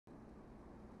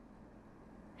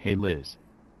Hey Liz.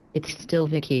 It's still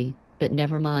Vicky, but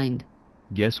never mind.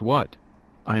 Guess what?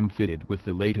 I'm fitted with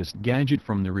the latest gadget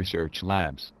from the research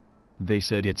labs. They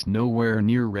said it's nowhere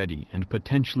near ready and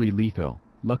potentially lethal.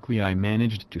 Luckily I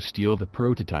managed to steal the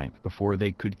prototype before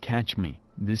they could catch me.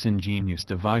 This ingenious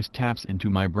device taps into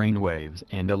my brainwaves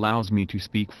and allows me to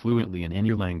speak fluently in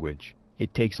any language.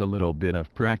 It takes a little bit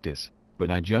of practice, but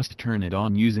I just turn it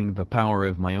on using the power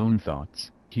of my own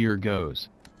thoughts. Here goes.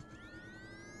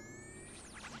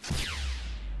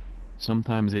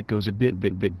 Sometimes it goes a bit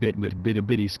a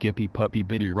bitty skippy puppy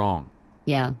bitty wrong.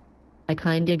 Yeah. I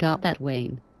kinda got that,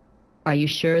 Wayne. Are you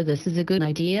sure this is a good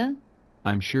idea?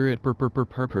 I'm sure it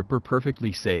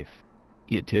perfectly safe.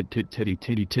 It tit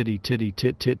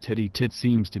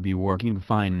seems to be working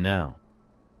fine now.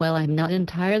 Well, I'm not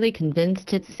entirely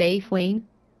convinced it's safe, Wayne.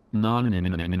 Nonsense,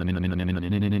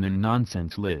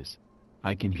 Liz.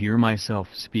 I can hear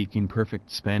myself speaking perfect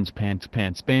Spanish.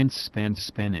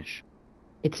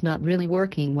 It's not really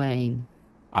working, Wayne.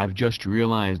 I've just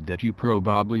realized that you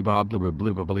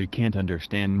probably can't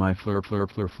understand my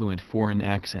fluent foreign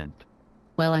accent.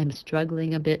 Well, I'm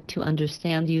struggling a bit to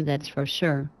understand you, that's for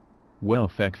sure. Well,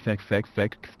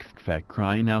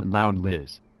 crying out loud,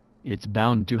 Liz. It's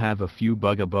bound to have a few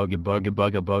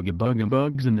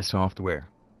bugs in the software.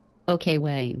 Okay,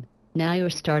 Wayne. Now you're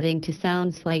starting to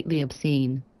sound slightly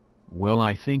obscene. Well,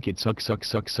 I think it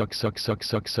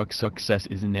success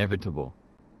is inevitable.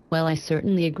 Well, I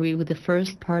certainly agree with the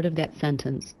first part of that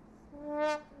sentence.